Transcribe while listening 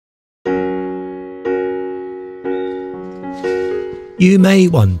You may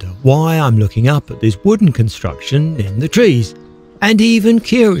wonder why I'm looking up at this wooden construction in the trees, and even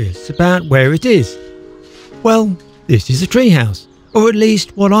curious about where it is. Well, this is a treehouse, or at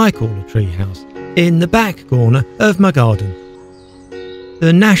least what I call a treehouse, in the back corner of my garden.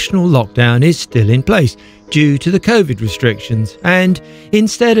 The national lockdown is still in place due to the COVID restrictions, and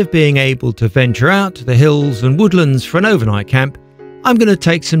instead of being able to venture out to the hills and woodlands for an overnight camp, I'm going to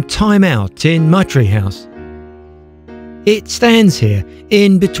take some time out in my treehouse. It stands here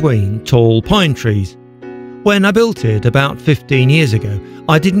in between tall pine trees. When I built it about 15 years ago,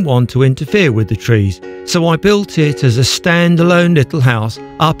 I didn't want to interfere with the trees, so I built it as a standalone little house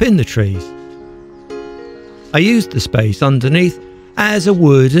up in the trees. I used the space underneath as a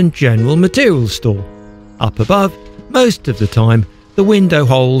wood and general materials store. Up above, most of the time, the window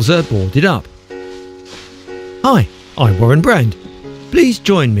holes are boarded up. Hi, I'm Warren Brand. Please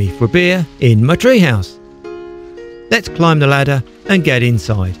join me for a beer in my treehouse. Let's climb the ladder and get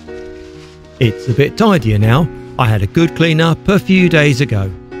inside. It's a bit tidier now. I had a good clean up a few days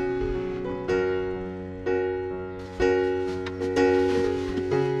ago.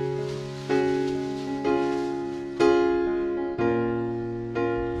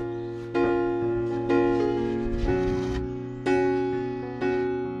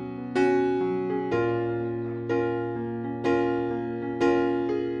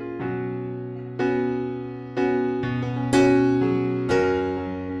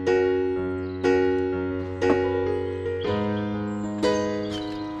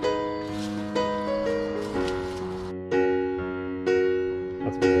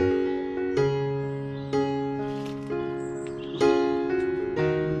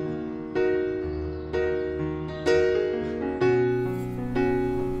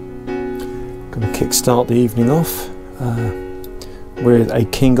 Going to kickstart the evening off with a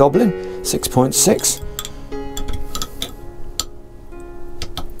King Goblin 6.6.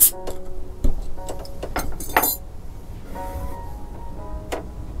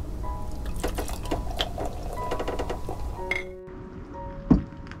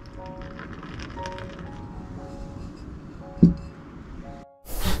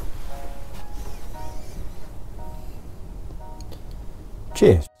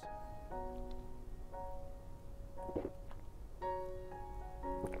 Cheers.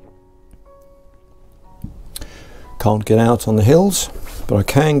 Can't get out on the hills, but I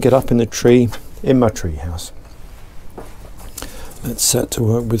can get up in the tree in my treehouse. Let's set to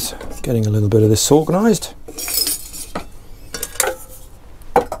work with getting a little bit of this organised.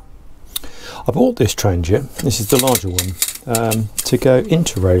 I bought this Trangia, this is the larger one, to go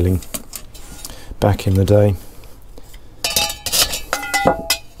into railing back in the day.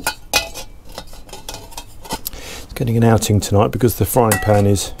 It's getting an outing tonight because the frying pan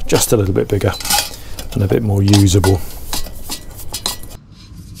is just a little bit bigger and a bit more usable.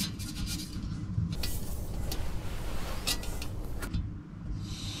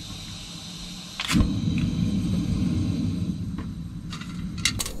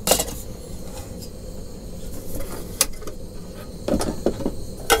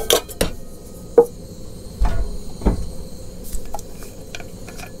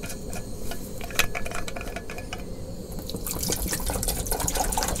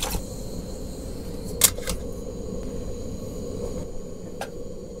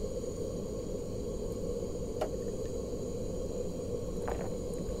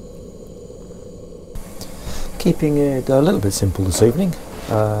 Keeping it a little bit simple this evening.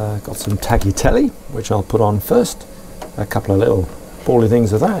 Got some tagliatelle, which I'll put on first. A couple of little bally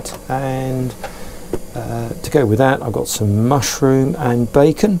things of that, and to go with that I've got some mushroom and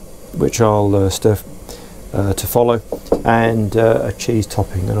bacon, which I'll stir to follow, and a cheese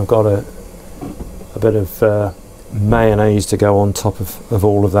topping, and I've got a bit of mayonnaise to go on top of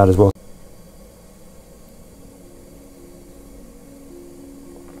all of that as well.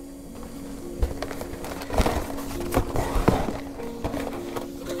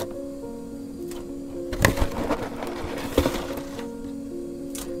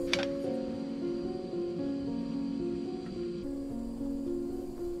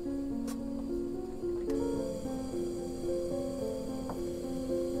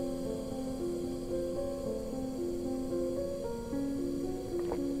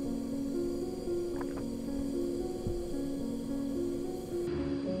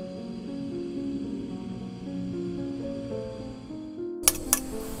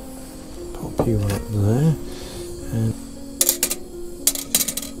 You up there and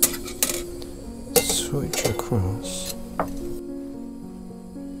switch across.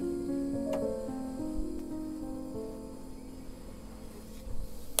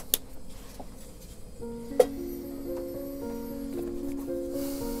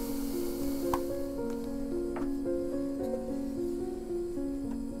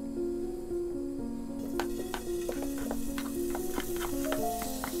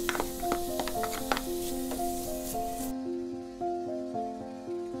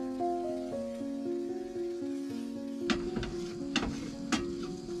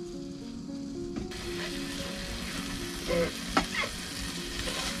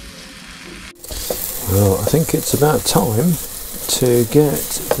 Well, I think it's about time to get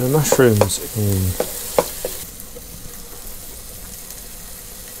the mushrooms in.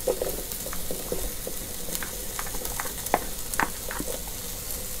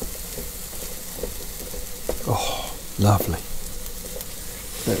 Oh, lovely.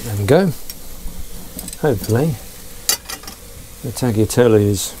 Let them go. Hopefully the tagliatelle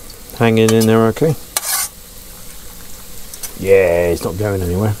is hanging in there okay. Yeah, it's not going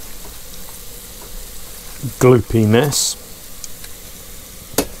anywhere. Gloopy mess.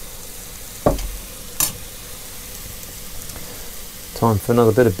 Time for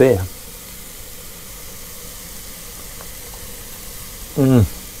another bit of beer.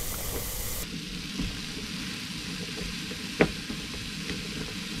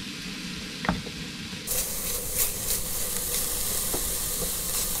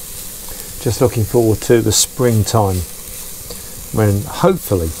 Just looking forward to the springtime when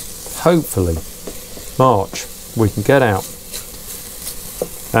hopefully March we can get out,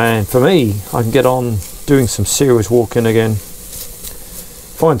 and for me I can get on doing some serious walking again,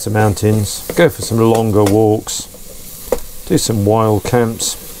 find some mountains, go for some longer walks, do some wild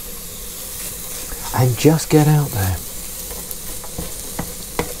camps and just get out there.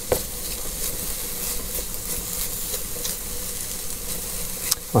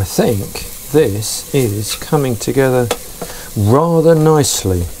 I think this is coming together rather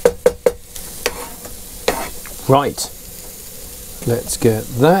nicely. Right, let's get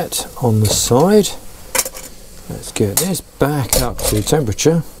that on the side. Let's get this back up to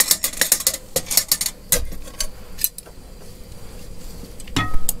temperature.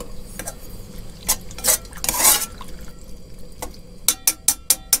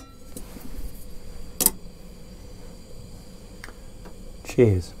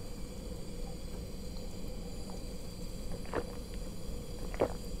 Cheers.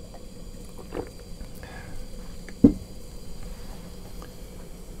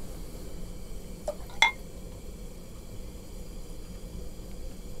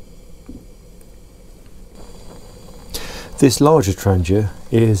 This larger Trangia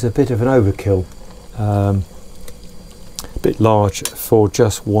is a bit of an overkill, a bit large for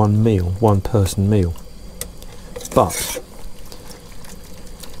just one meal, one person meal, but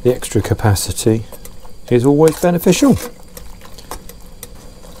the extra capacity is always beneficial.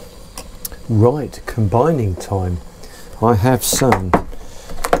 Right, combining time. I have some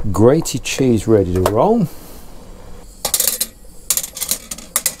grated cheese ready to roll.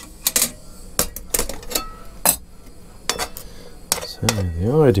 So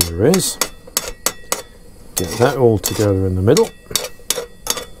the idea is get that all together in the middle.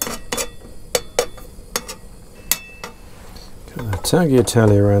 Get the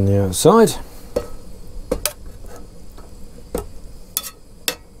tagliatelle around the outside.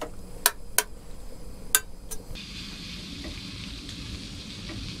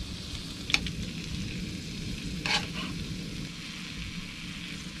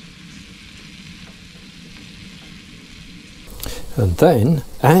 And then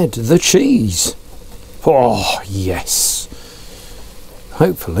add the cheese. Oh yes,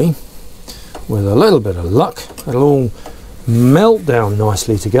 hopefully with a little bit of luck it'll all melt down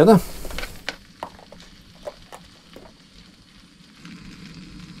nicely together.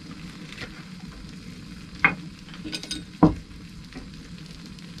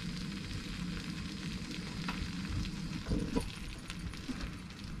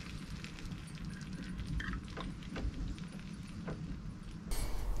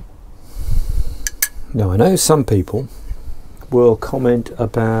 Now I know some people will comment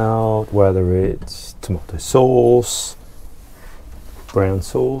about whether it's tomato sauce, brown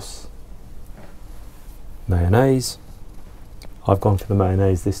sauce, mayonnaise. I've gone for the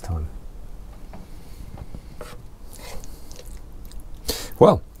mayonnaise this time.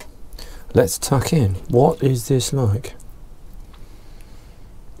 Well, let's tuck in. What is this like?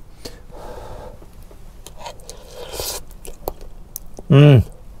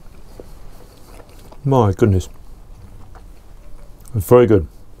 My goodness, it's very good,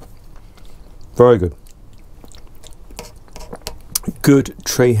 very good. Good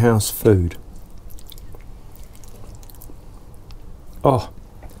Treehouse food. Oh,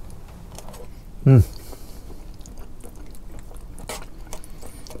 I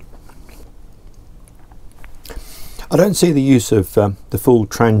don't see the use of the full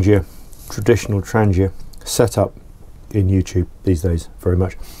Trangia, traditional Trangia setup in YouTube these days very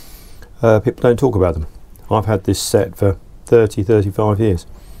much. People don't talk about them. I've had this set for 35 years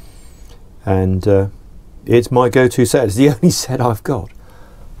and it's my go-to set. It's the only set I've got.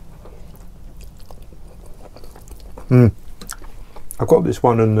 I've got this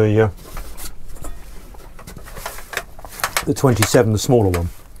one in the the 27, the smaller one.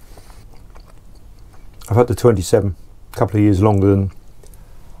 I've had the 27 a couple of years longer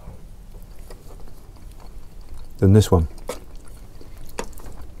than this one.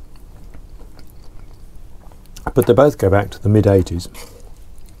 But they both go back to the mid-80s.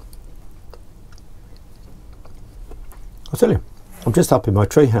 I'll tell you, I'm just up in my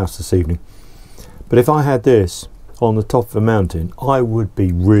treehouse this evening. But if I had this on the top of a mountain, I would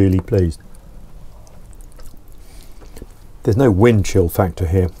be really pleased. There's no wind chill factor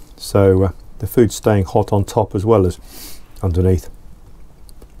here, so the food's staying hot on top as well as underneath.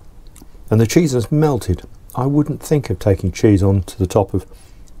 And the cheese has melted. I wouldn't think of taking cheese on to the top of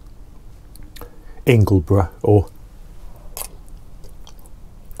Ingleborough or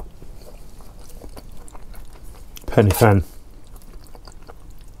Penifan.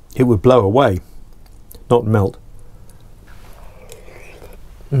 It would blow away, not melt.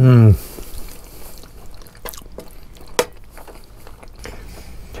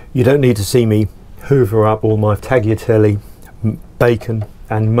 You don't need to see me hoover up all my tagliatelle, bacon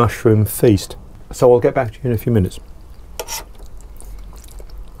and mushroom feast. So I'll get back to you in a few minutes.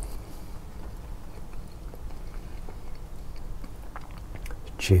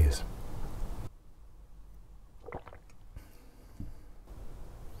 Cheers.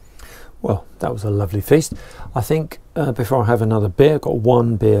 Well, that was a lovely feast. I think before I have another beer, I've got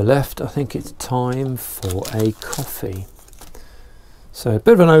one beer left, I think it's time for a coffee. So a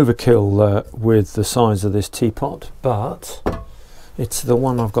bit of an overkill with the size of this teapot, but it's the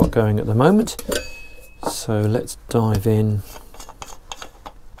one I've got going at the moment. So let's dive in.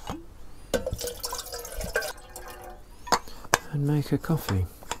 And make a coffee.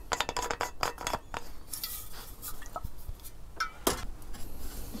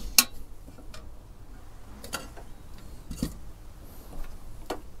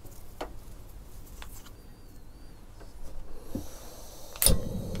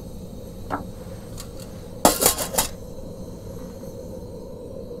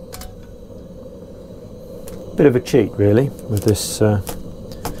 Bit of a cheat really with this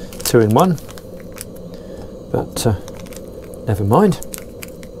 2-in-1, but never mind.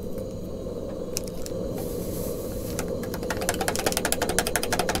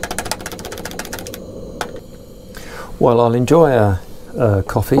 Well, I'll enjoy a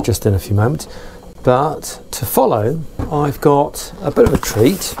coffee just in a few moments, but to follow I've got a bit of a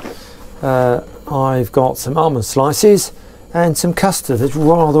treat. I've got some almond slices and some custard. There's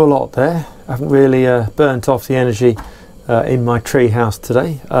rather a lot there. I haven't really burnt off the energy in my treehouse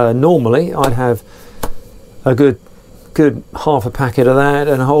today. Normally I'd have a good half a packet of that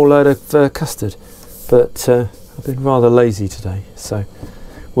and a whole load of custard, but I've been rather lazy today, so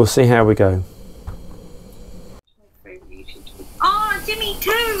we'll see how we go. Oh, Jimmy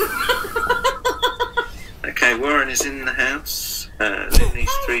too! Okay, Warren is in the house. Linleys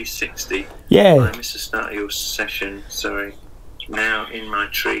 360. Yeah. I missed the start of your session, sorry. Now in my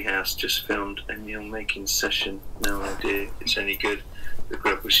treehouse, just filmed a meal making session. No idea if it's any good. The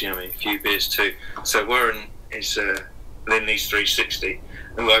grub was yummy, a few beers too. So Warren is Linleys 360,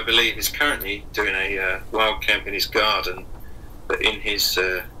 who I believe is currently doing a wild camp in his garden, but in his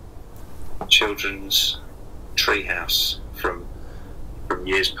children's treehouse from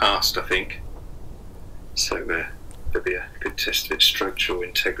years past, I think. So there'll be a good test of its structural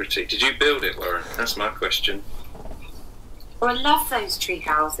integrity. Did you build it, Warren? That's my question. Well, I love those tree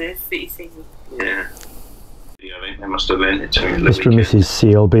houses that you see. Yeah. I think they must have lent it to me. Mr. and Mrs.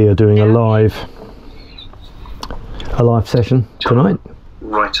 CLB are doing a live session tonight.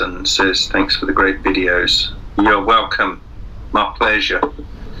 Righton says, thanks for the great videos. You're welcome. My pleasure.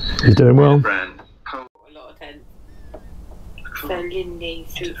 He's doing well. Brand. A lot of tents. So Linleys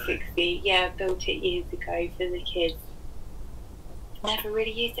 360, yeah, I built it years ago for the kids. Never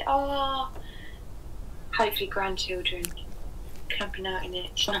really used it. Oh, hopefully grandchildren camping out in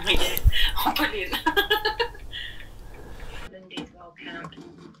it tonight. Oh, brilliant. Linleys Wild Camp.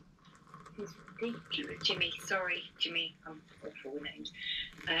 Who's Jimmy, sorry, Jimmy, I'm awful with names.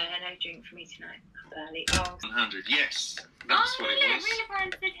 No drink for me tonight. Up early. Oh, 100, yes. That's what it was. Rilla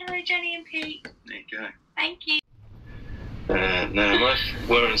Brand said hello, Jenny and Pete. There you go. Thank you. Now,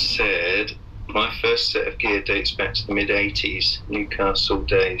 Warren said, my first set of gear dates back to the mid-80s, Newcastle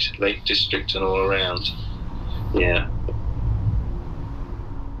days, Lake District and all around. Yeah.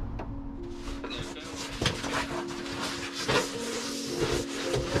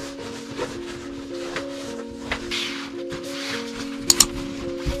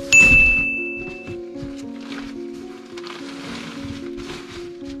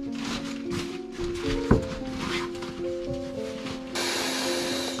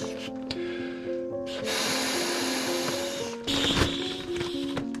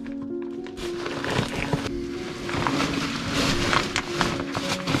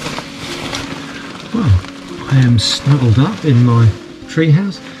 snuggled up in my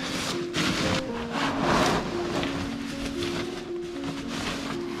treehouse.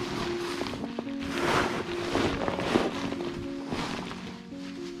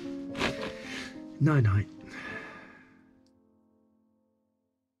 Night night.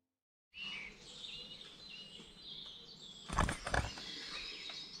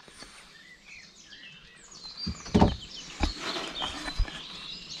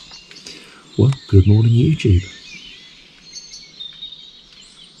 Well, good morning YouTube.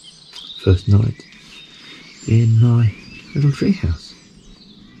 First night in my little treehouse.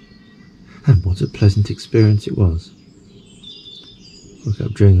 And what a pleasant experience it was. Woke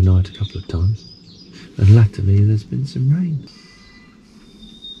up during the night a couple of times, and latterly there's been some rain.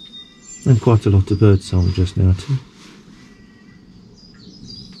 And quite a lot of birdsong just now too.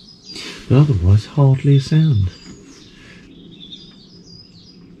 But otherwise hardly a sound.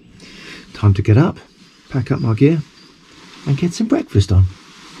 Time to get up, pack up my gear and get some breakfast on.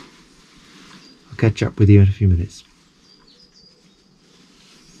 I'll catch up with you in a few minutes.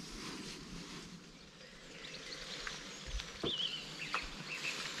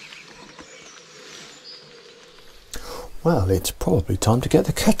 Well, it's probably time to get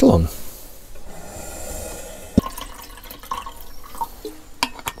the kettle on.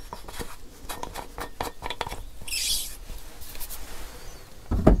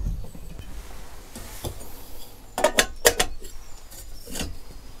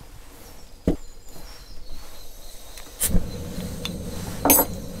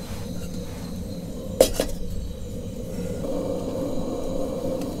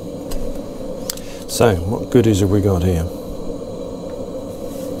 So, what goodies have we got here?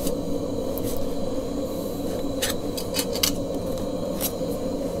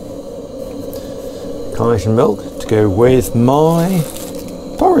 Carnation milk to go with my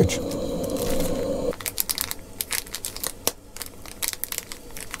porridge.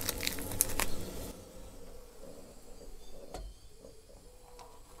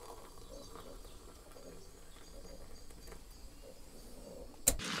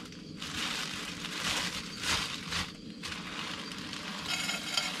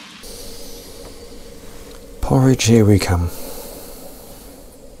 Porridge, here we come.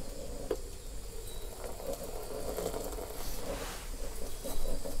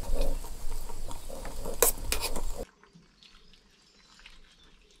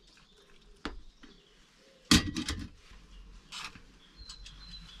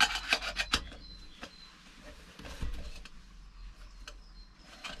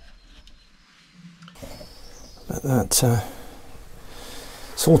 Let that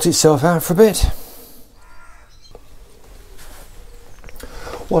sort itself out for a bit.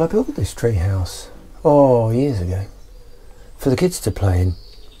 Well, I built this tree house, years ago, for the kids to play in.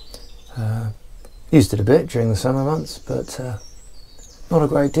 Used it a bit during the summer months, but not a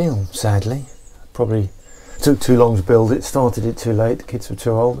great deal, sadly. Probably took too long to build it, started it too late, the kids were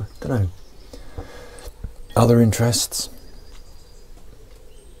too old, I don't know. Other interests.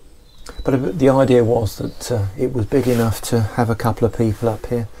 But the idea was that it was big enough to have a couple of people up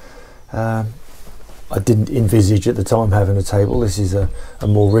here. I didn't envisage at the time having a table. This is a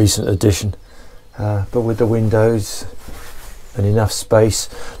more recent addition, but with the windows and enough space,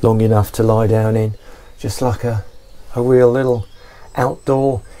 long enough to lie down in, just like a real little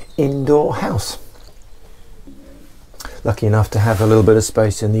outdoor, indoor house. Lucky enough to have a little bit of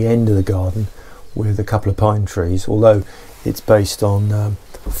space in the end of the garden with a couple of pine trees, although it's based on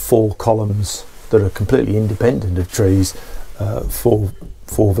 4 columns that are completely independent of trees,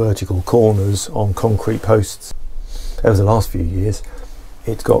 four vertical corners on concrete posts. Over the last few years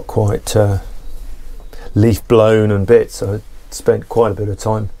it's got quite leaf blown and bits, so I spent quite a bit of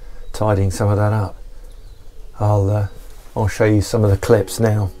time tidying some of that up. I'll show you some of the clips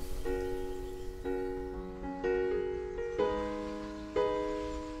now.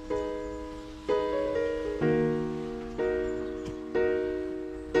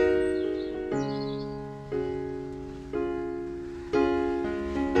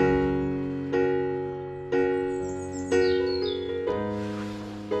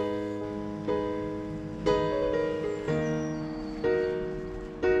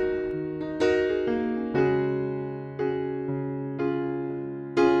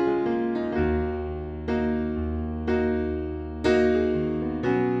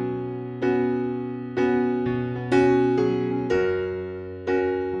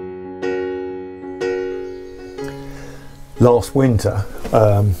 Last winter,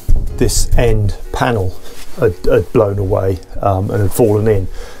 this end panel had blown away and had fallen in,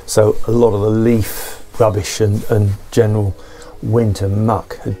 so a lot of the leaf rubbish and general winter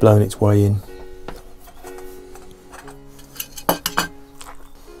muck had blown its way in.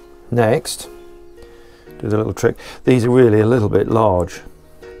 Next, do the little trick. These are really a little bit large,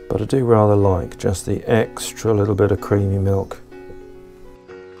 but I do rather like just the extra little bit of creamy milk.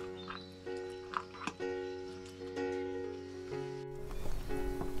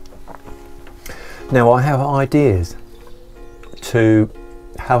 Now I have ideas to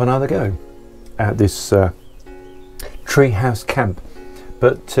have another go at this treehouse camp,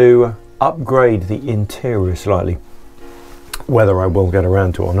 but to upgrade the interior slightly. Whether I will get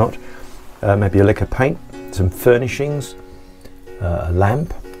around to or not, maybe a lick of paint, some furnishings, a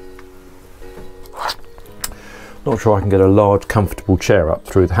lamp. Not sure I can get a large comfortable chair up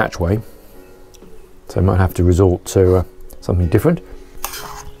through the hatchway, so I might have to resort to something different.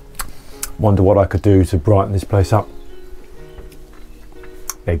 Wonder what I could do to brighten this place up.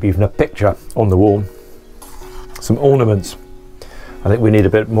 Maybe even a picture on the wall. Some ornaments. I think we need a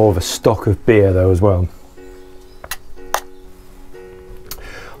bit more of a stock of beer though as well.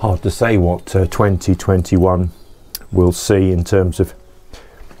 Hard to say what 2021 will see in terms of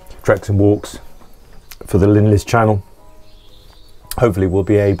treks and walks for the Linleys channel. Hopefully we'll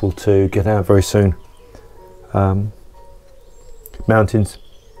be able to get out very soon. Mountains,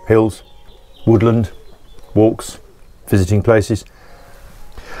 hills, woodland, walks, visiting places.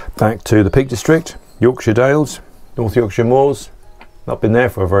 Back to the Peak District, Yorkshire Dales, North Yorkshire Moors, not been there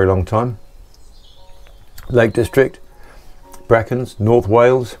for a very long time. Lake District, Brackens, North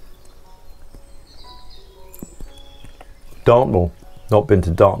Wales. Dartmoor, not been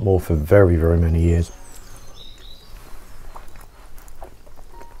to Dartmoor for very, very many years.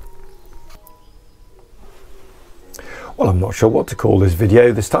 Well, I'm not sure what to call this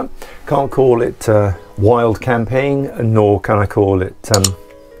video this time. Can't call it wild camping, nor can I call it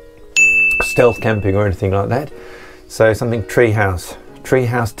stealth camping or anything like that. So something treehouse.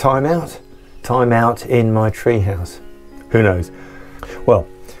 Treehouse timeout? Timeout in my treehouse. Who knows? Well,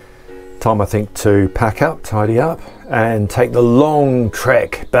 time I think to pack up, tidy up, and take the long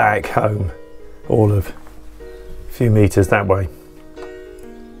trek back home. All of a few meters that way.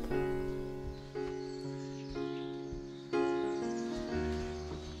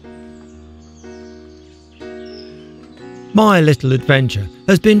 My little adventure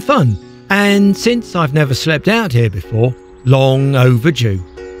has been fun, and since I've never slept out here before, long overdue.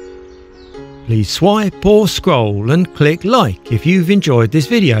 Please swipe or scroll and click like if you've enjoyed this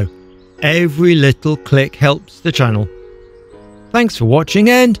video. Every little click helps the channel. Thanks for watching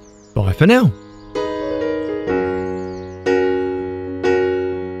and bye for now.